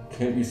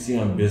 Can't you see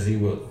I'm busy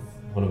with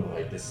one of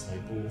my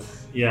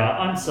disciples? Yeah,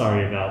 I'm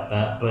sorry about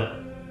that, but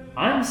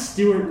I'm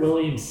Stuart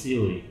William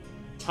Seeley.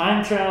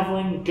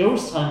 time-traveling,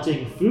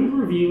 ghost-hunting,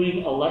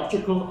 food-reviewing,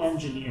 electrical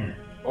engineer.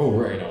 Oh,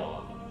 right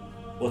on.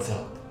 What's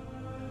up?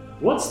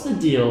 What's the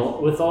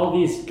deal with all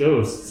these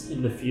ghosts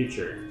in the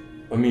future?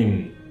 I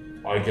mean,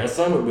 I guess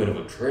I'm a bit of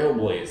a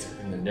trailblazer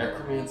in the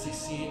necromancy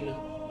scene.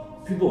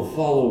 People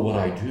follow what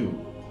I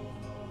do.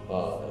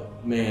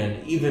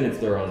 Man, even if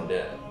they're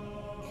undead.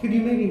 Could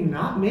you maybe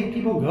not make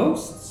people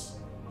ghosts?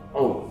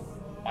 Oh,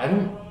 I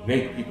don't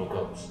make people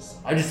ghosts.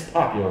 I just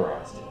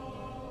popularized it.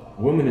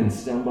 Women in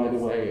STEM, by the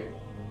way,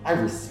 I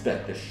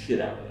respect the shit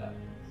out of that.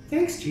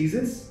 Thanks,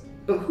 Jesus.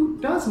 But who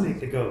does make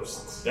the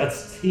ghosts?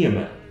 That's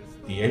Tiamat,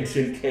 the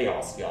ancient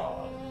chaos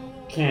god.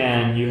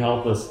 Can you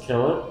help us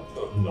kill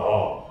it?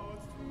 No.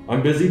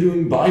 I'm busy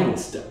doing Bible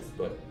stuff,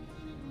 but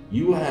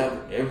you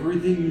have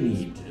everything you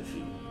need to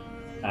defeat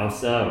it. How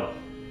so?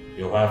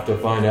 You'll have to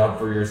find out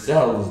for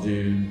yourselves,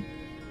 dude.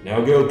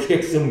 Now go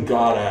kick some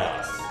god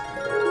ass.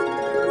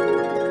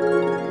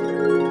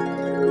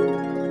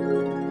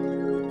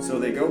 So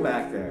they go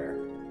back there.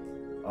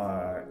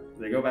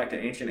 They go back to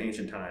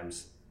ancient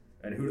times.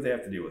 And who do they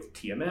have to deal with?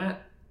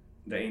 Tiamat?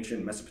 The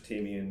ancient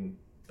Mesopotamian,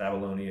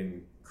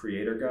 Babylonian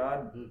creator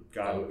god?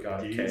 God Did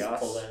of you chaos?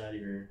 just pull that out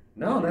of your...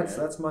 No,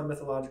 that's my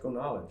mythological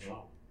knowledge.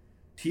 Wow.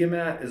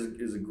 Tiamat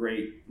is a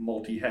great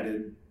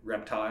multi-headed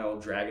reptile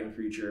dragon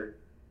creature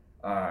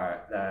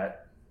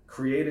that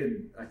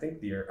created, I think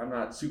the earth. I'm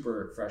not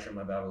super fresh on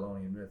my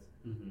Babylonian myth.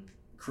 Mm-hmm.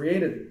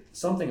 Created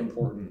something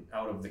important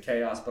out of the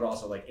chaos, but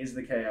also like is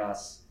the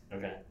chaos,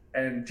 Okay.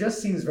 and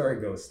just seems very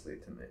ghostly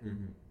to me.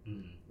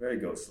 Mm-hmm. Very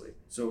ghostly.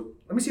 So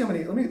let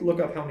me look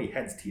up how many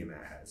heads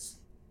Tiamat has.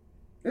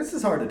 This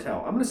is hard to tell.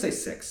 I'm gonna say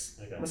 6.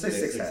 Okay. I'm gonna say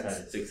six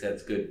heads. 6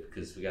 heads good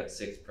because we got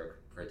 6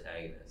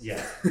 protagonists.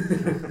 Yeah.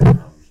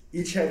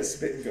 Each head is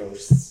spitting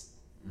ghosts.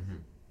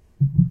 Mhm.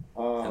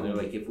 Um, And they're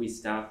like, if we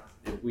stop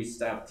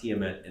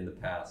Tiamat in the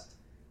past,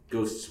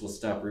 ghosts will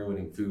stop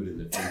ruining food in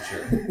the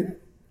future.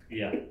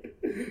 Yeah.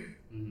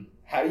 Mm-hmm.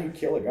 How do you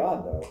kill a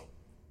god, though?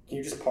 Can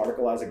you just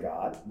particleize a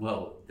god?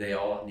 Well, they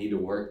all need to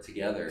work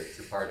together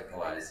to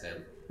particleize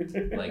him.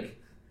 Like,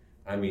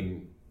 I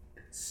mean,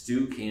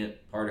 Stu can't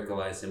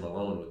particleize him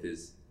alone with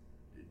his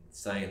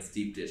science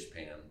deep dish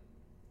pan.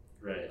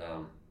 Right.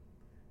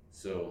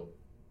 So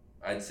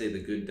I'd say the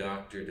good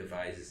doctor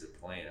devises a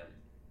plan.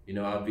 You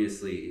know,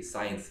 obviously,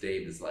 Science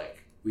Dave is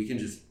like, we can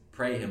just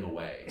pray him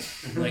away.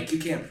 Like, you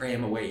can't pray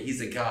him away.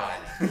 He's a god.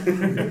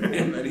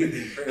 And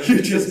anything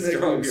You just make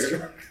him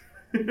stronger.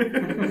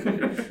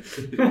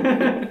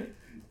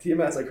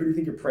 Tiamat's like, who do you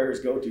think your prayers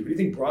go to? Who do you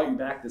think brought you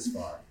back this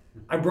far?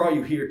 I brought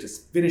you here to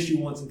finish you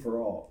once and for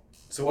all.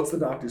 So what's the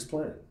doctor's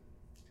plan?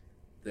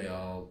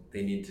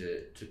 They need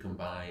to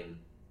combine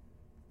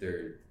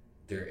their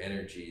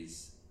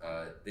energies.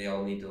 They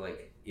all need to,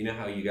 like, you know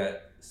how you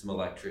got some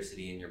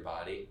electricity in your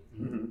body?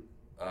 Mm-hmm.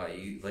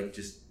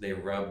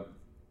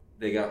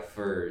 They got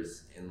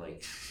furs in,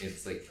 like,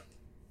 it's like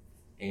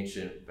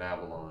ancient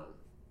Babylon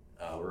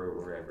or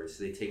wherever.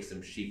 So they take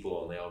some sheep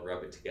wool and they all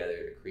rub it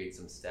together to create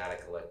some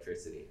static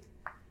electricity.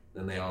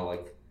 Then they all,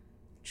 like,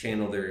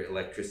 channel their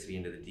electricity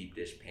into the deep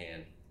dish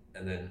pan.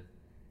 And then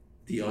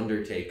the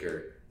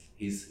Undertaker,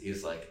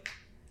 he's like,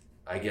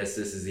 I guess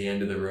this is the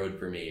end of the road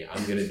for me.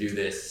 I'm gonna do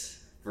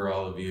this for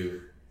all of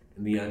you.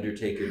 And the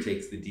Undertaker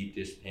takes the deep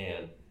dish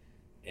pan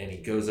and he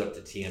goes up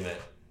to Tiamat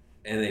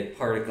and they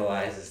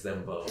particleizes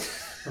them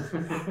both.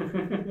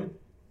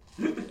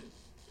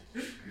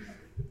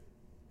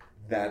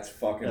 That's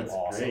fucking That's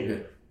awesome.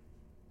 great.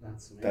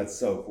 That's amazing. That's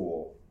so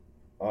cool.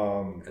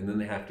 And then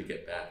they have to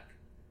get back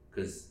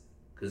because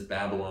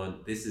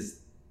Babylon, this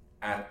is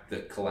at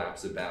the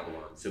collapse of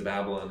Babylon. So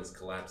Babylon is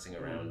collapsing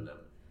around them.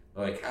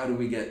 They're like, how do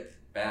we get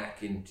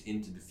back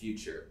into the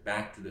future?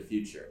 Back to the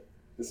future.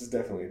 This is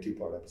definitely a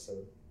 2-part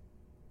episode.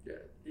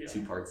 Yeah.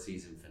 2-part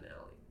season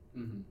finale.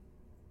 Mm-hmm.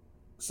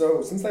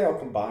 So since they all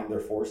combined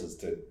their forces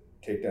to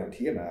take down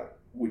Tiamat,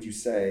 would you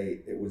say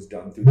it was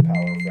done through the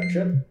power of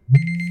friendship?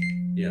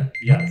 Yeah.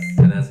 Yes.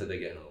 And that's how they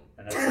get home.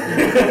 And that's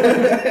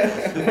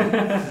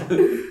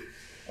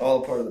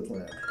All a part of the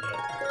plan.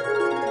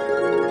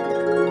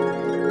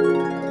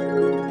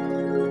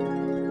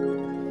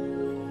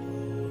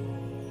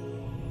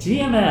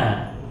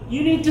 Tiamat,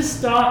 you need to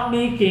stop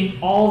making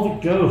all the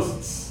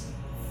ghosts.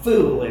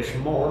 Foolish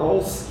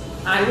mortals.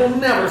 I will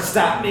never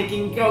stop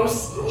making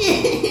ghosts.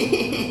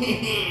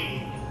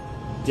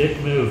 Dick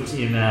move,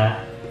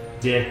 Tiamat.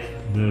 Dick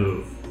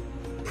move.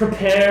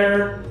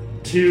 Prepare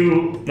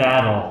to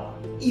battle.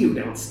 You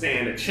don't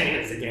stand a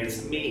chance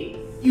against me.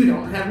 You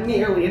don't have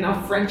nearly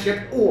enough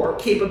friendship or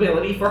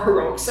capability for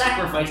heroic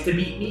sacrifice to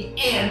beat me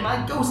and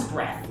my ghost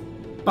breath.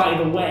 By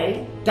the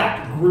way,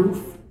 Dr.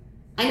 Groof,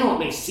 I know it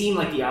may seem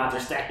like the odds are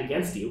stacked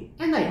against you,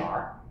 and they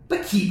are,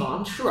 but keep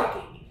on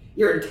trucking.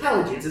 Your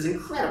intelligence is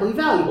incredibly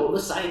valuable to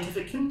the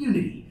scientific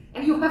community,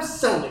 and you have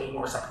so many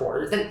more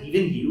supporters than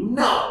even you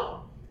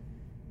know.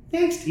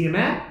 Thanks,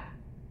 Tiamat.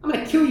 I'm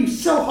gonna kill you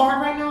so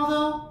hard right now,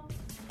 though.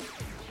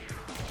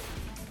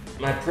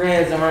 My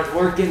prayers aren't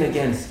working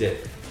against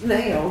it.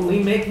 They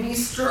only make me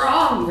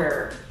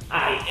stronger.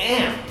 I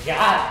am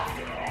God,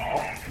 after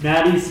all.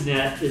 Maddie's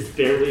net is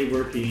barely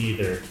working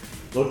either.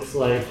 Looks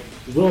like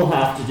we'll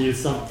have to do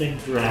something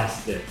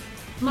drastic.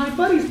 My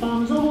buddy's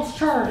bomb is almost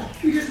charged.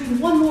 We just need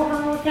one more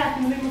heroic act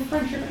in the name of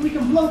friendship and we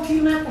can blow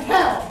Tiamat to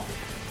hell.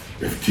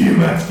 If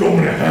Tiamat's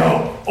going to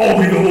hell,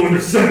 I'll be the one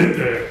to send it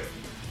there.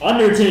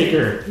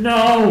 Undertaker,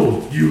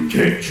 no! You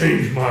can't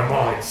change my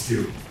mind,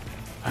 Stu.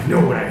 I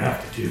know what I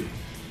have to do.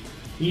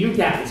 You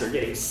guys are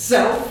getting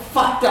so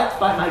fucked up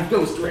by my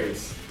ghost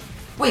rays.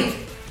 Wait,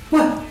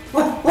 what?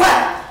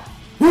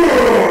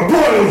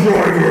 Pile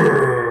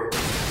driver!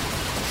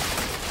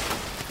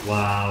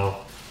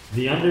 Wow.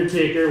 The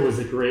Undertaker was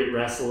a great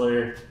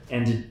wrestler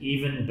and an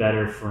even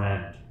better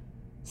friend.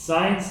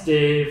 Science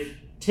Dave,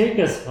 take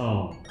us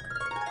home.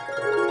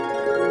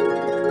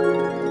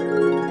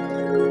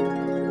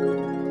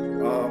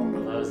 Well,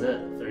 that was it.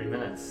 30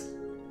 minutes.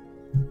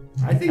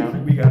 I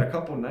think we got a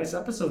couple nice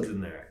episodes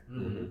in there.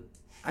 Mm-hmm.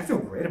 I feel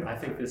great about I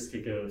think that. this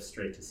could go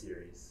straight to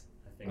series.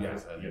 I think Yeah,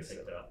 this I could think get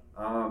picked up.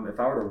 If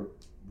I were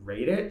to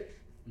rate it,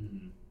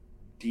 Mm-hmm.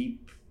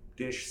 deep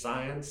dish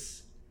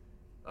science,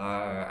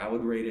 I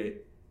would rate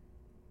it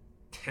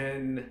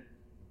 10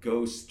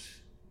 ghost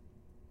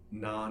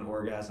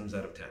non-orgasms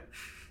out of 10.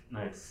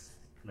 Nice.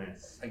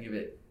 I give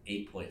it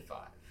 8.5.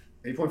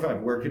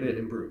 8.5, where could it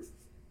improve?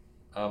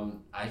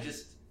 I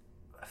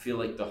feel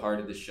like the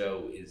heart of the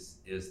show is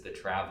the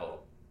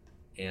travel,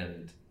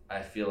 and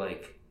I feel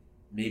like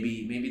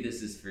maybe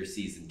this is for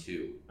season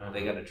 2. Uh-huh.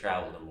 They got to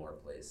travel to more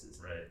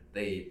places. Right.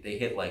 They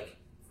hit like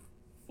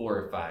 4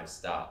 or 5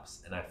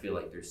 stops, and I feel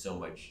like there's so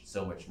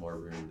much more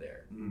room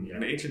there. Yeah.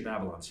 And ancient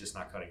Babylon's just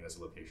not cutting this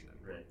location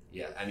anymore. Right.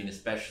 Yeah, I mean,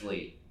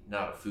 especially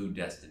not a food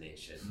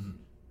destination. Mhm.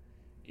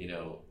 You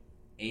know,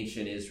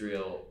 ancient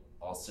Israel,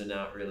 also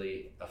not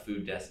really a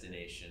food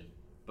destination.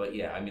 But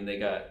yeah, I mean,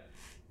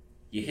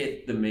 you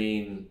hit the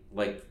main,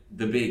 like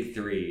the big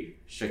 3,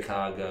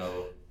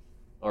 Chicago,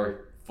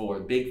 or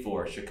big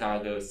 4,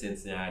 Chicago,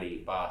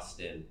 Cincinnati,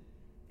 Boston,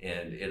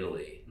 and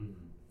Italy. Mm-hmm.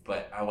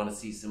 But I want to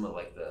see some of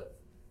like the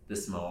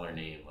smaller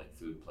name, like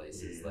food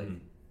places, Yeah. like,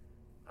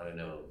 I don't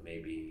know,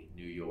 maybe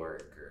New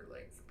York or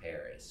like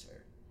Paris, or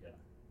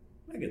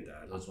I get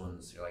that. those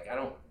ones are like, I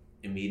don't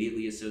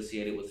immediately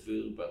associate it with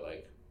food, but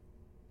like,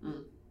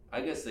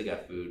 I guess they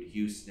got food.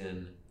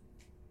 Houston,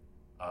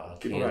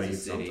 People gotta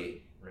Kansas eat something.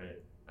 City, Right.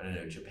 I don't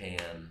know, Japan,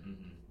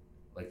 Mm-hmm.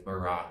 like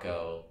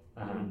Morocco,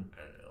 Uh-huh. I don't know,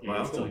 Yeah, Well, you're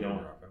I'm still going to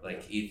going. Morocco.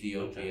 like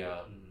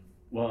Ethiopia, Mhm.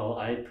 Well,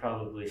 I'd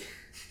probably.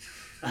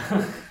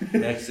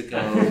 Mexico,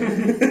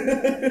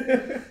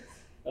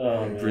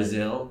 Oh, man.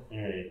 Brazil. All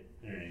right.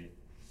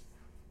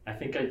 I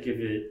think I'd give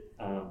it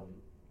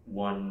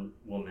one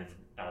woman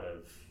out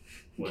of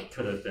what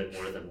could have been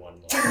more than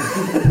one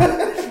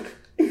woman.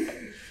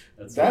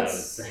 That's what I would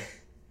say.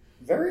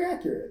 very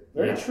accurate.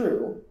 Very Yeah.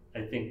 true.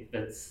 I think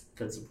that's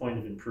a point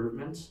of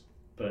improvement,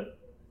 but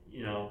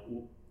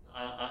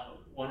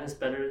one is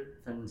better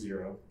than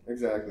 0.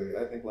 Exactly.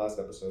 I think last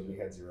episode we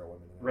had 0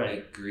 women in it. Right.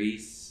 Like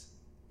Greece.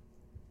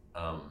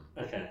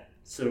 Okay.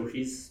 So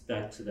he's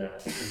back to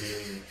that,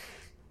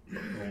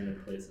 naming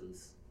random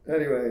places.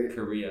 Anyway,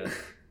 Korea.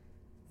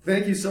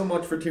 thank you so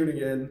much for tuning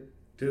in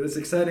to this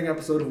exciting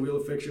episode of Wheel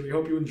of Fiction. We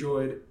hope you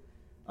enjoyed.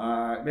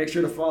 Make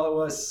sure to follow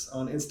us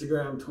on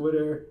Instagram,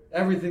 Twitter,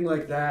 everything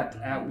like that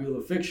at Wheel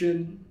of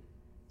Fiction.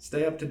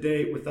 Stay up to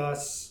date with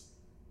us.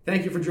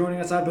 Thank you for joining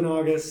us. I've been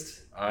August,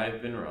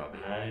 I've been Robbie.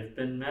 I've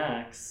been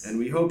Max. and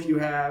we hope you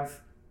have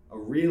a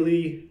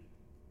really,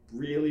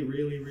 really,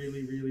 really,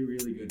 really, really,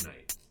 really good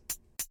night.